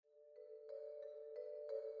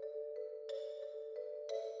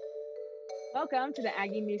Welcome to the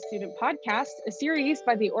Aggie New Student Podcast, a series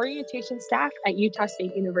by the orientation staff at Utah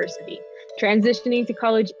State University. Transitioning to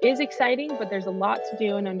college is exciting, but there's a lot to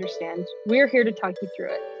do and understand. We're here to talk you through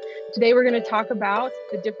it. Today, we're going to talk about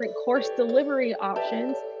the different course delivery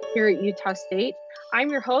options here at Utah State. I'm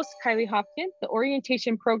your host, Kylie Hopkin, the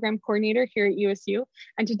orientation program coordinator here at USU.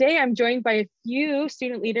 And today I'm joined by a few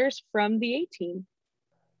student leaders from the A team.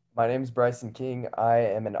 My name is Bryson King. I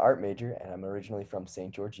am an art major and I'm originally from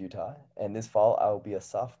St. George, Utah. And this fall I will be a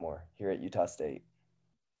sophomore here at Utah State.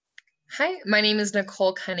 Hi, my name is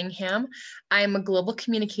Nicole Cunningham. I'm a global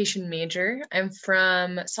communication major. I'm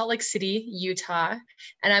from Salt Lake City, Utah,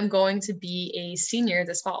 and I'm going to be a senior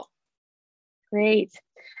this fall. Great.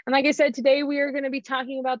 And like I said, today we are going to be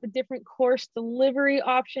talking about the different course delivery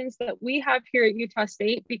options that we have here at Utah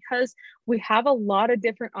State, because we have a lot of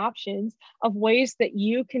different options of ways that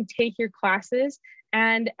you can take your classes.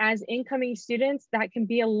 And as incoming students, that can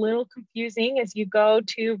be a little confusing as you go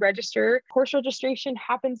to register. Course registration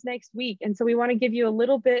happens next week. And so we want to give you a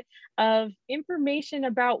little bit of information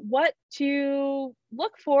about what to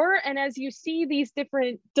look for. And as you see these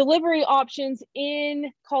different delivery options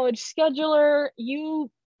in College Scheduler, you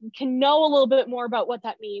can know a little bit more about what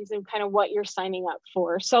that means and kind of what you're signing up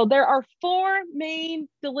for. So there are four main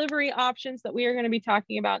delivery options that we are going to be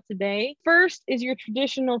talking about today. First is your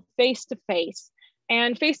traditional face-to-face.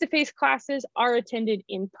 And face-to-face classes are attended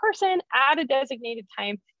in person at a designated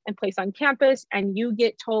time and place on campus. And you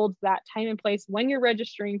get told that time and place when you're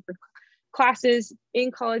registering for classes in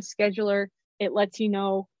College Scheduler. It lets you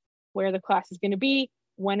know where the class is going to be,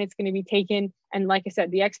 when it's going to be taken. And like I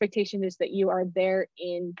said, the expectation is that you are there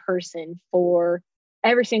in person for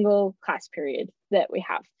every single class period that we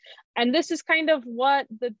have. And this is kind of what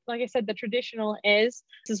like I said, the traditional is.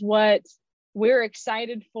 This is what we're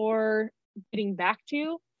excited for getting back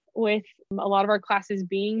to, with a lot of our classes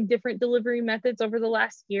being different delivery methods over the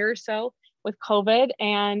last year or so with COVID,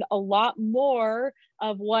 and a lot more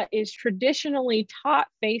of what is traditionally taught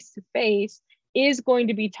face-to-face is going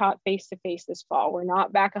to be taught face-to-face this fall. We're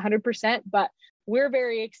not back 100%, but we're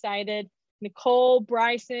very excited. Nicole,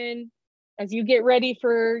 Bryson, as you get ready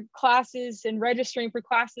for classes and registering for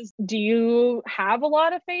classes, do you have a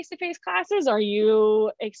lot of face-to-face classes? Are you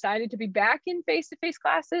excited to be back in face-to-face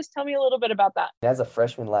classes? Tell me a little bit about that. As a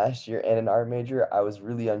freshman last year and an art major, I was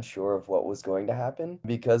really unsure of what was going to happen,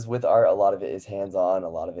 because with art, a lot of it is hands-on, a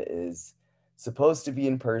lot of it is supposed to be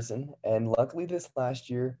in person. And luckily this last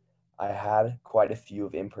year, I had quite a few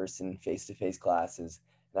of in-person face-to-face classes,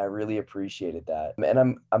 and I really appreciated that.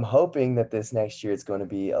 And I'm hoping that this next year it's going to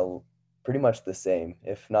be pretty much the same,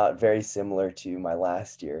 if not very similar to my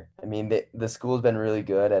last year. I mean, the school's been really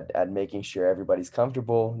good at making sure everybody's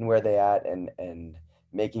comfortable and where they at, and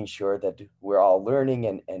making sure that we're all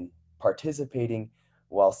learning and participating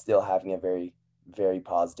while still having a very, very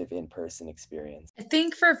positive in-person experience. I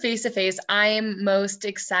think for face-to-face, I am most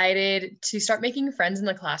excited to start making friends in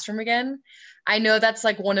the classroom again. I know that's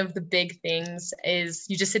like one of the big things is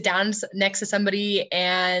you just sit down next to somebody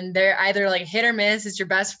and they're either like hit or miss, is your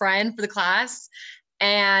best friend for the class.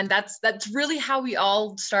 And that's really how we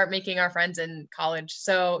all start making our friends in college.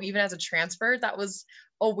 So even as a transfer, that was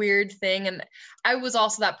a weird thing. And I was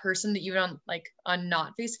also that person that even on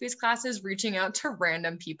not face-to-face classes, reaching out to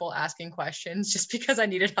random people asking questions just because I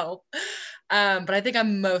needed help. But I think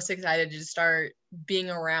I'm most excited to start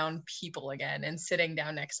being around people again and sitting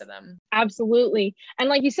down next to them. Absolutely. And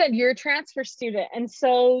like you said, you're a transfer student. And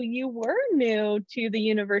so you were new to the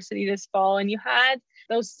university this fall, and you had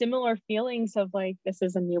those similar feelings of like, this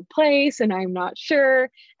is a new place and I'm not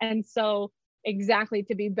sure. And so exactly,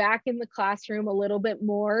 to be back in the classroom a little bit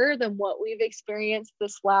more than what we've experienced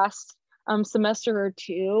this last semester or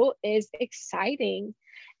two is exciting.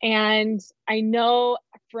 And I know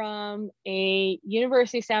from a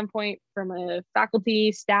university standpoint, from a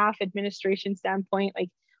faculty, staff, administration standpoint, like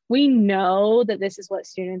we know that this is what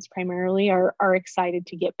students primarily are excited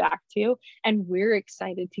to get back to. And we're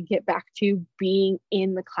excited to get back to being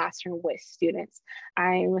in the classroom with students.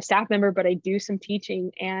 I'm a staff member, but I do some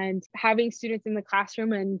teaching, and having students in the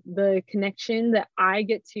classroom and the connection that I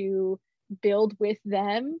get to build with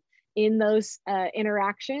them in those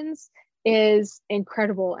interactions is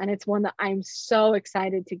incredible. And it's one that I'm so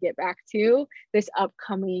excited to get back to this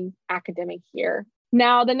upcoming academic year.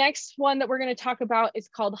 Now, the next one that we're going to talk about is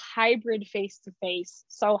called hybrid face-to-face.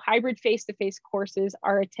 So hybrid face-to-face courses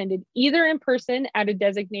are attended either in person at a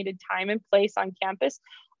designated time and place on campus,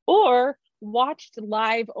 or watched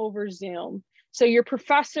live over Zoom. So your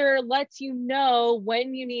professor lets you know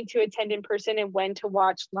when you need to attend in person and when to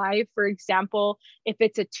watch live. For example, if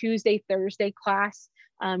it's a Tuesday, Thursday class,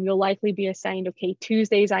 You'll likely be assigned, okay,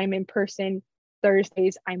 Tuesdays I'm in person,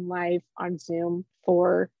 Thursdays I'm live on Zoom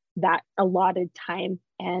for that allotted time.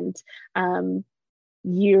 And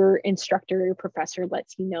your instructor or professor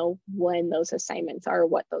lets you know when those assignments are,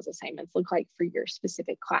 what those assignments look like for your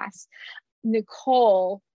specific class.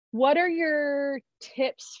 Nicole, what are your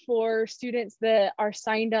tips for students that are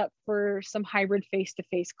signed up for some hybrid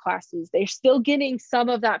face-to-face classes? They're still getting some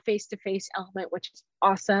of that face-to-face element, which is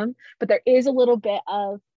awesome, but there is a little bit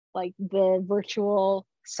of like the virtual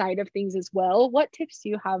side of things as well. What tips do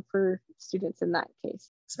you have for students in that case?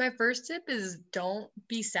 So my first tip is don't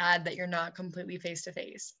be sad that you're not completely face to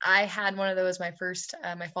face. I had one of those my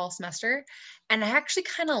fall semester, and I actually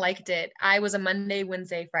kind of liked it. I was a Monday,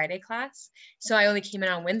 Wednesday, Friday class, so I only came in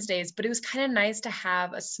on Wednesdays, but it was kind of nice to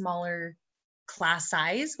have a smaller class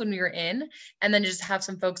size when we were in, and then just have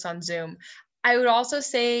some folks on Zoom. I would also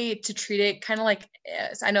say to treat it kind of like,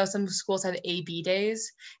 I know some schools have A/B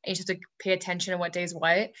days and you just have to pay attention to what days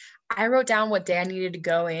what. I wrote down what day I needed to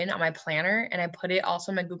go in on my planner, and I put it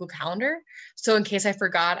also in my Google Calendar. So in case I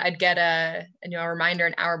forgot, I'd get a reminder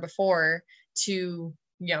an hour before to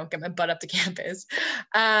get my butt up to campus.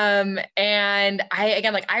 And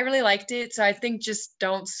I really liked it. So I think just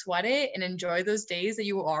don't sweat it and enjoy those days that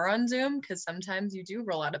you are on Zoom, because sometimes you do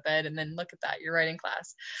roll out of bed and then look at that, you're right in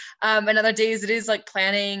class. And other days it is like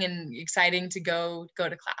planning and exciting to go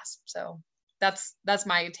to class. So that's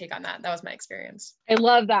my take on that. That was my experience. I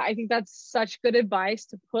love that. I think that's such good advice,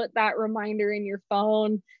 to put that reminder in your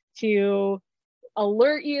phone to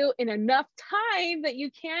alert you in enough time that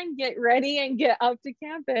you can get ready and get up to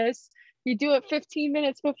campus. If you do it 15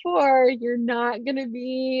 minutes before, you're not going to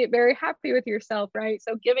be very happy with yourself, right?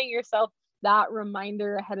 So giving yourself that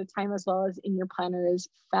reminder ahead of time as well as in your planner is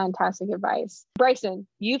fantastic advice. Bryson,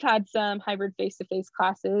 you've had some hybrid face-to-face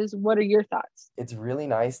classes. What are your thoughts? It's really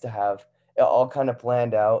nice to have it all kind of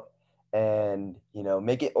planned out and,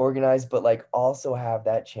 make it organized, but like also have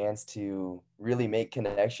that chance to really make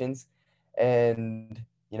connections and,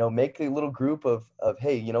 make a little group of,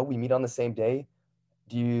 hey, we meet on the same day.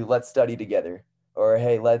 Let's study together, or,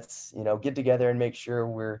 hey, let's, get together and make sure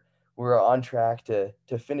we're on track to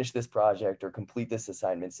finish this project or complete this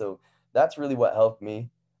assignment. So that's really what helped me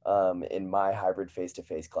in my hybrid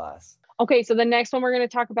face-to-face class. Okay, so the next one we're going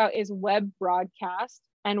to talk about is web broadcast.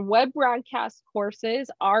 And web broadcast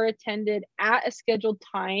courses are attended at a scheduled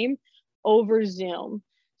time over Zoom.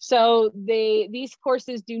 So these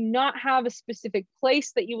courses do not have a specific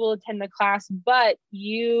place that you will attend the class, but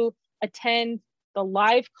you attend the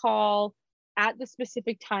live call at the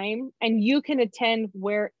specific time, and you can attend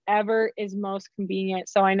wherever is most convenient.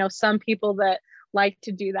 So I know some people that like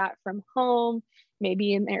to do that from home,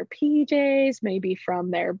 maybe in their PJs, maybe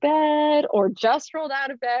from their bed, or just rolled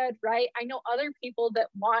out of bed, right? I know other people that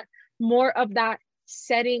want more of that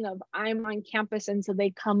setting of I'm on campus, and so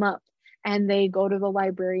they come up and they go to the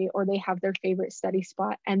library, or they have their favorite study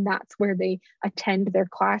spot, and that's where they attend their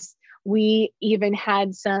class. We even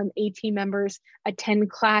had some AT members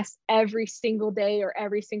attend class every single day or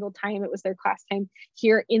every single time it was their class time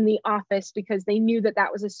here in the office, because they knew that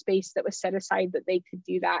that was a space that was set aside that they could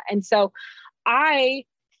do that. And so I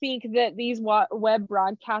think that these web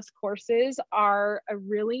broadcast courses are a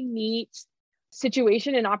really neat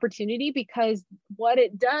situation and opportunity, because what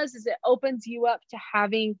it does is it opens you up to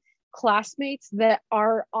having classmates that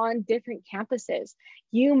are on different campuses.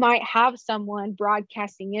 You might have someone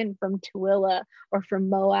broadcasting in from Tooele or from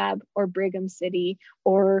Moab or Brigham City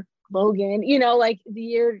or Logan,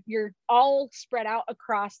 you're all spread out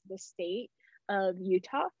across the state of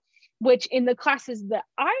Utah, which in the classes that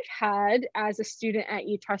I've had as a student at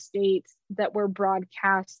Utah State that were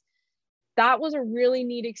broadcast, that was a really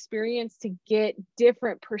neat experience to get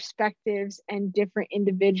different perspectives and different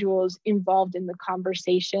individuals involved in the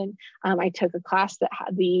conversation. I took a class that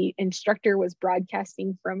the instructor was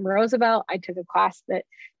broadcasting from Roosevelt. I took a class that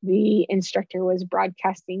the instructor was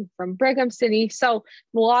broadcasting from Brigham City. So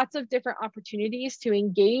lots of different opportunities to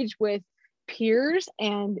engage with peers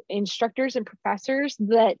and instructors and professors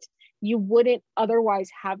that you wouldn't otherwise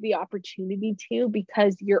have the opportunity to,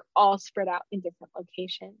 because you're all spread out in different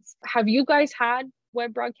locations. Have you guys had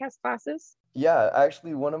web broadcast classes? Yeah,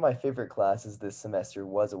 actually, one of my favorite classes this semester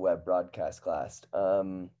was a web broadcast class.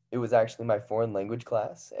 It was actually my foreign language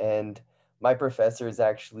class, and my professor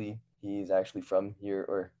he's actually from here,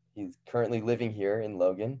 or he's currently living here in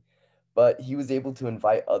Logan, but he was able to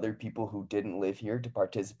invite other people who didn't live here to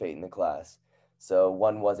participate in the class. So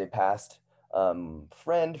one was a past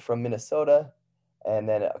friend from Minnesota, and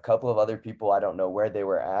then a couple of other people. I don't know where they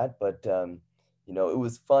were at, but it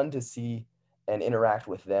was fun to see and interact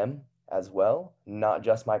with them as well, not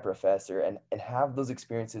just my professor, and have those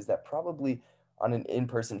experiences that probably on an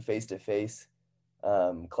in-person face-to-face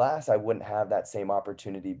class, I wouldn't have that same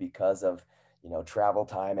opportunity because of, travel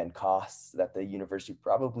time and costs that the university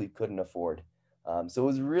probably couldn't afford. So it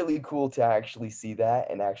was really cool to actually see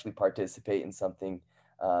that and actually participate in something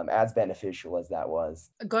as beneficial as that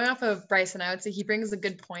was. Going off of Bryson, I would say he brings a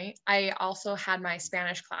good point. I also had my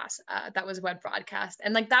Spanish class that was web broadcast.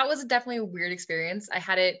 And like that was definitely a weird experience. I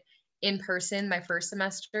had it in person my first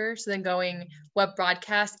semester. So then going web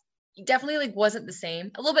broadcast definitely like wasn't the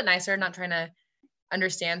same. A little bit nicer, not trying to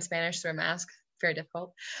understand Spanish through a mask. Very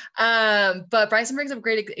difficult. But Bryson brings up a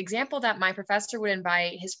great example that my professor would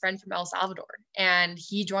invite his friend from El Salvador, and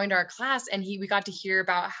he joined our class, and we got to hear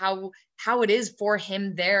about how it is for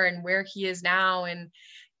him there and where he is now, and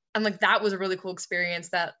like that was a really cool experience.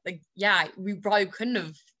 That like yeah, we probably couldn't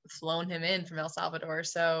have flown him in from El Salvador.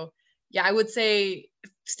 So yeah, I would say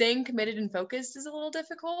staying committed and focused is a little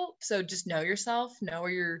difficult. So just know yourself, know where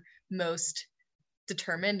you're most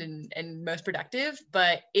determined and most productive,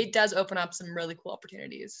 but it does open up some really cool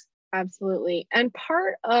opportunities. Absolutely. And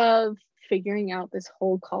part of figuring out this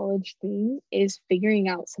whole college thing is figuring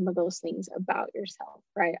out some of those things about yourself,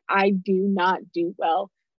 right? I do not do well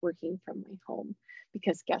working from my home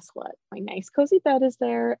because guess what? My nice cozy bed is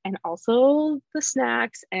there, and also the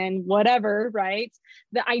snacks and whatever, right?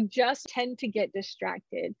 That I just tend to get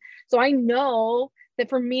distracted. So I know that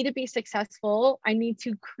for me to be successful, I need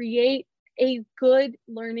to create a good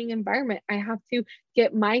learning environment. I have to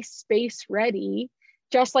get my space ready,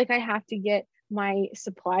 just like I have to get my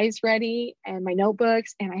supplies ready and my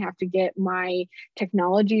notebooks, and I have to get my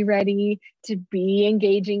technology ready to be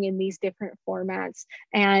engaging in these different formats.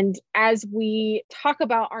 And as we talk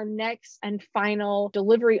about our next and final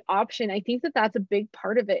delivery option, I think that that's a big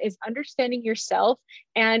part of it, is understanding yourself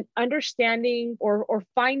and understanding or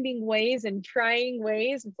finding ways and trying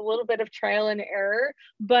ways. It's a little bit of trial and error,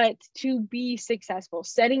 but to be successful,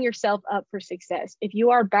 setting yourself up for success. If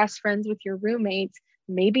you are best friends with your roommates,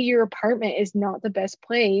 maybe your apartment is not the best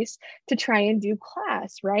place to try and do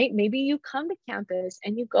class, right? Maybe you come to campus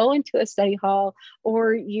and you go into a study hall,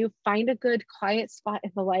 or you find a good quiet spot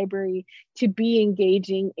in the library to be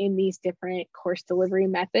engaging in these different course delivery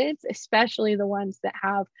methods, especially the ones that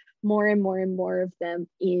have more and more and more of them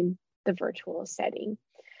in the virtual setting.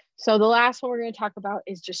 So the last one we're going to talk about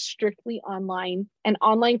is just strictly online, and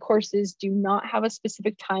online courses do not have a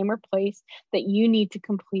specific time or place that you need to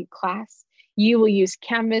complete class. You will use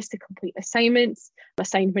Canvas to complete assignments,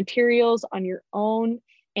 assigned materials on your own.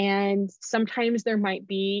 And sometimes there might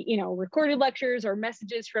be, recorded lectures or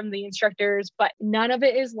messages from the instructors, but none of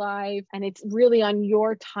it is live. And it's really on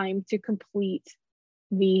your time to complete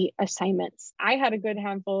the assignments. I had a good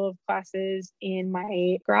handful of classes in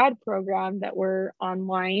my grad program that were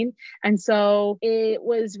online. And so it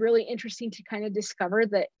was really interesting to kind of discover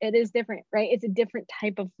that it is different, right? It's a different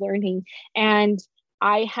type of learning. And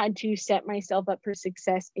I had to set myself up for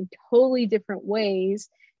success in totally different ways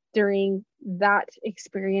during that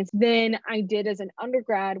experience than I did as an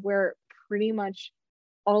undergrad, where pretty much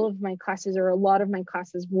all of my classes, or a lot of my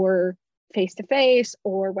classes, were face-to-face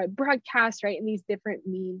or web broadcast, right? And these different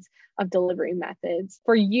means of delivery methods.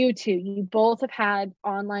 For you two, you both have had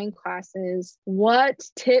online classes. What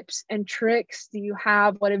tips and tricks do you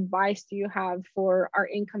have? What advice do you have for our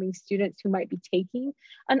incoming students who might be taking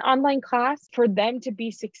an online class, for them to be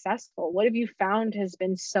successful? What have you found has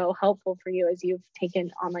been so helpful for you as you've taken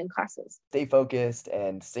online classes? Stay focused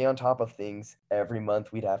and stay on top of things. Every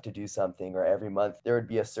month we'd have to do something, or every month there would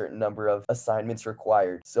be a certain number of assignments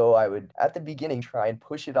required. So I would, at the beginning, try and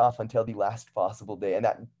push it off until the last possible day. And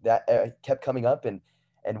that kept coming up and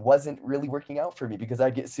wasn't really working out for me because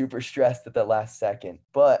I'd get super stressed at the last second.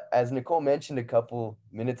 But as Nicole mentioned a couple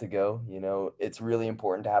minutes ago, it's really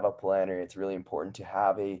important to have a planner. It's really important to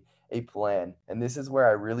have a plan. And this is where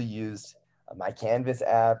I really used my Canvas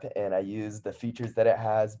app, and I used the features that it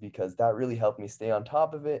has, because that really helped me stay on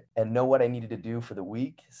top of it and know what I needed to do for the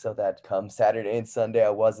week, so that come Saturday and Sunday I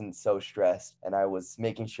wasn't so stressed, and I was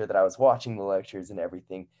making sure that I was watching the lectures and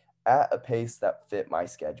everything at a pace that fit my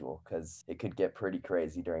schedule, because it could get pretty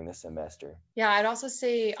crazy during the semester. Yeah, I'd also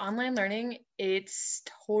say online learning, it's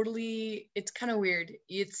kind of weird.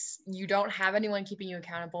 You don't have anyone keeping you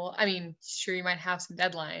accountable. I mean, sure, you might have some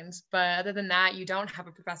deadlines, but other than that, you don't have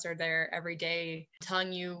a professor there every day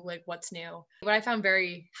telling you like what's new. What I found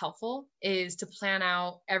very helpful is to plan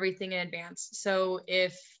out everything in advance. So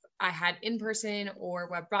if I had in-person or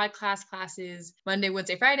web broadcast classes Monday,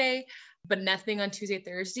 Wednesday, Friday, but nothing on Tuesday,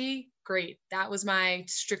 Thursday, great. That was my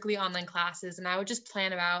strictly online classes. And I would just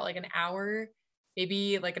plan about like an hour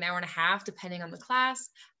maybe like an hour and a half, depending on the class.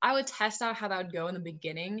 I would test out how that would go in the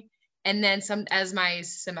beginning. And then as my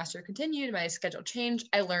semester continued, my schedule changed,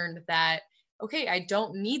 I learned that, okay, I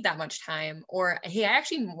don't need that much time, or hey, I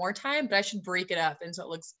actually need more time, but I should break it up. And so it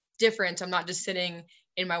looks different. So I'm not just sitting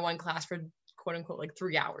in my one class for quote unquote like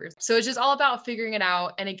 3 hours. So it's just all about figuring it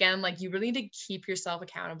out. And again, like, you really need to keep yourself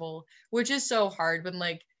accountable, which is so hard when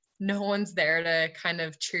like no one's there to kind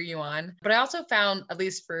of cheer you on. But I also found, at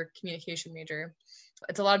least for communication major,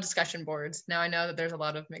 it's a lot of discussion boards. Now I know that there's a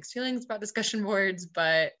lot of mixed feelings about discussion boards,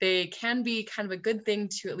 but they can be kind of a good thing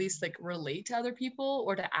to at least like relate to other people,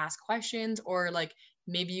 or to ask questions, or like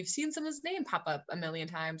maybe you've seen someone's name pop up a million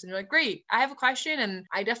times and you're like, great, I have a question and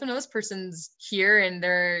I definitely know this person's here and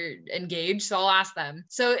they're engaged, so I'll ask them.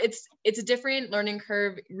 So it's a different learning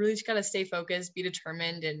curve. You really just got to stay focused, be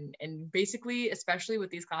determined, and basically, especially with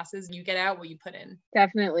these classes, you get out what you put in.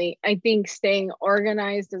 Definitely. I think staying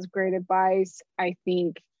organized is great advice. I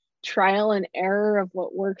think trial and error of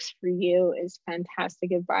what works for you is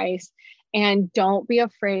fantastic advice. And don't be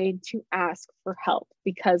afraid to ask for help,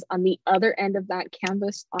 because on the other end of that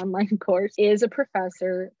Canvas online course is a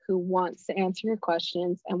professor who wants to answer your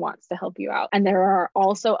questions and wants to help you out. And there are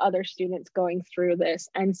also other students going through this.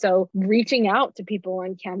 And so reaching out to people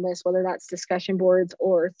on Canvas, whether that's discussion boards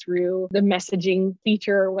or through the messaging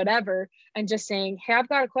feature or whatever, and just saying, hey, I've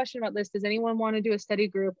got a question about this. Does anyone want to do a study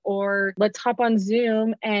group? Or let's hop on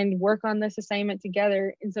Zoom and work on this assignment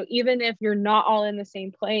together. And so even if you're not all in the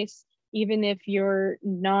same place, even if you're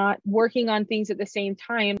not working on things at the same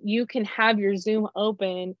time, you can have your Zoom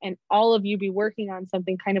open and all of you be working on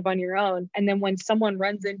something kind of on your own. And then when someone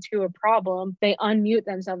runs into a problem, they unmute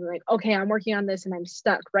themselves and like, okay, I'm working on this and I'm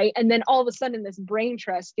stuck, right? And then all of a sudden this brain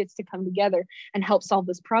trust gets to come together and help solve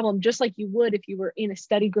this problem, just like you would if you were in a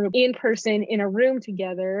study group in person in a room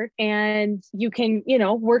together, and you can,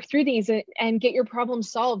 work through these and get your problem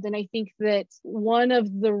solved. And I think that one of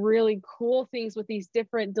the really cool things with these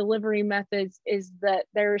different delivery methods is that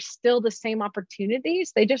they're still the same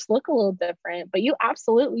opportunities. They just look a little different, but you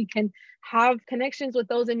absolutely can have connections with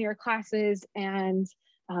those in your classes and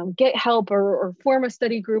get help or form a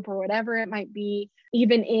study group or whatever it might be,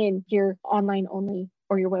 even in your online only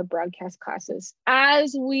or your web broadcast classes.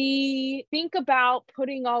 As we think about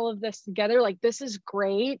putting all of this together, like, this is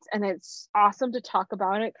great and it's awesome to talk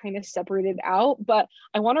about it kind of separated out, but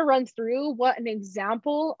I want to run through what an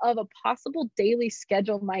example of a possible daily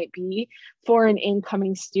schedule might be for an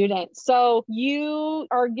incoming student. So you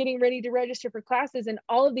are getting ready to register for classes, and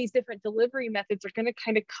all of these different delivery methods are going to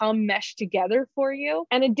kind of come mesh together for you.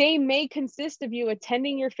 And a day may consist of you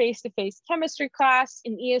attending your face-to-face chemistry class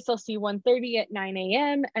in ESLC 130 at 9 a.m.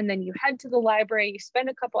 And then you head to the library, you spend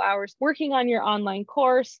a couple hours working on your online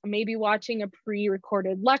course, maybe watching a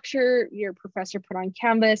pre-recorded lecture your professor put on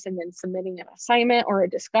Canvas, and then submitting an assignment or a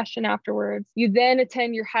discussion afterwards. You then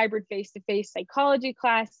attend your hybrid face-to-face psychology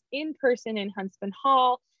class in person in Huntsman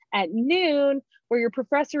Hall at noon, where your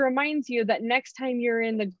professor reminds you that next time you're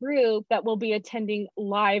in the group that will be attending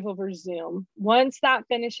live over Zoom. Once that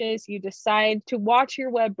finishes, you decide to watch your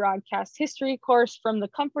web broadcast history course from the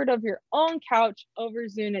comfort of your own couch over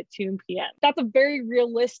Zoom at 2 p.m. That's a very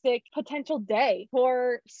realistic potential day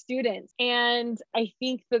for students. And I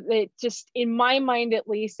think that it just, in my mind at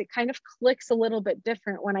least, it kind of clicks a little bit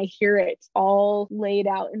different when I hear it all laid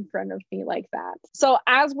out in front of me like that. So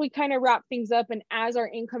as we kind of wrap things up, and as our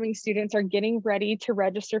incoming students are getting ready to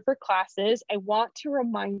register for classes, I want to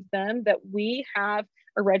remind them that we have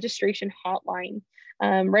a registration hotline.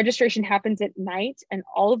 Registration happens at night, and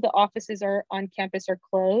all of the offices on campus are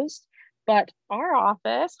closed, but our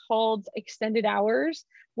office holds extended hours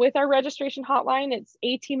with our registration hotline. It's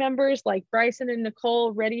AT members like Bryson and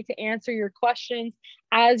Nicole ready to answer your questions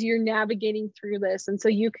as you're navigating through this. And so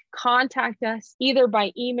you can contact us either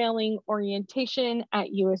by emailing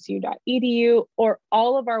orientation@usu.edu, or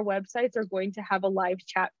all of our websites are going to have a live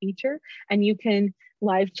chat feature, and you can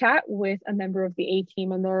live chat with a member of the A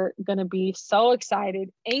team, and they're going to be so excited,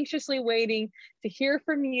 anxiously waiting to hear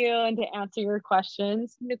from you and to answer your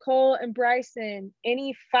questions. Nicole and Bryson,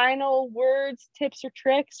 any final words, tips, or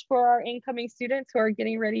tricks for our incoming students who are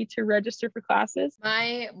getting ready to register for classes?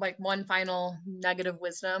 My one final nugget of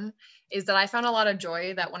wisdom is that I found a lot of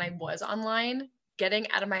joy that when I was online, getting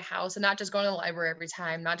out of my house and not just going to the library every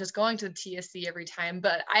time, not just going to the TSC every time,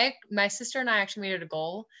 but my sister and I actually made it a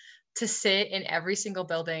goal to sit in every single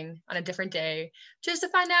building on a different day just to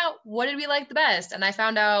find out what did we like the best. And I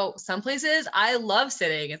found out some places I love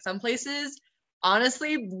sitting, and some places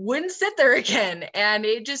honestly wouldn't sit there again. And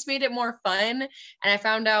it just made it more fun. And I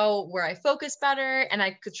found out where I focus better, and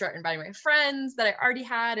I could start inviting my friends that I already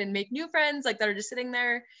had and make new friends that are just sitting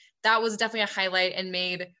there. that was definitely a highlight and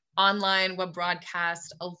made online web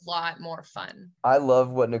broadcast a lot more fun. I love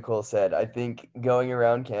what Nicole said. I think going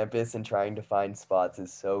around campus and trying to find spots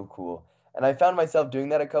is so cool. And I found myself doing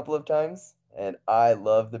that a couple of times, and I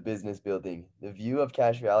love the business building. The view of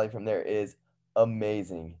Cache Valley from there is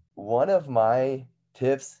amazing. One of my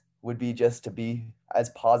tips would be just to be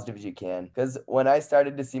as positive as you can. Because when I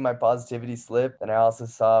started to see my positivity slip, then I also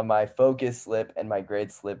saw my focus slip and my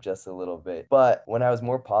grades slip just a little bit. But when I was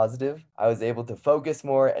more positive, I was able to focus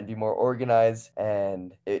more and be more organized.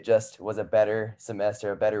 And it just was a better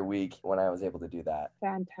semester, a better week when I was able to do that.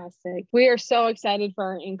 Fantastic. We are so excited for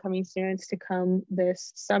our incoming students to come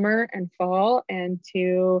this summer and fall and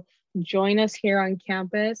to join us here on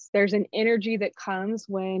campus. There's an energy that comes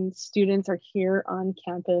when students are here on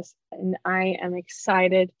campus, and I am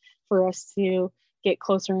excited for us to get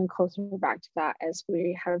closer and closer back to that as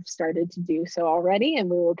we have started to do so already, and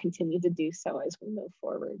we will continue to do so as we move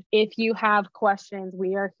forward. If you have questions,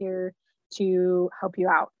 we are here to help you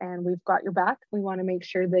out, and we've got your back. We want to make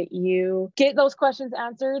sure that you get those questions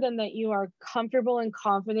answered and that you are comfortable and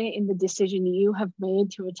confident in the decision you have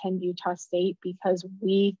made to attend Utah State, because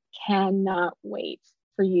we cannot wait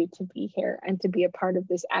for you to be here and to be a part of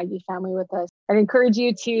this Aggie family with us. I'd encourage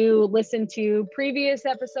you to listen to previous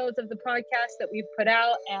episodes of the podcast that we've put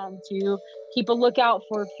out and to keep a lookout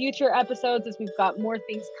for future episodes as we've got more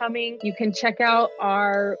things coming. You can check out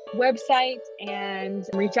our website and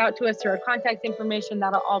reach out to us through our contact information.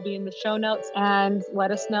 That'll all be in the show notes, and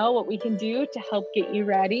let us know what we can do to help get you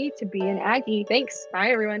ready to be an Aggie. Thanks.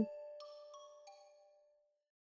 Bye, everyone.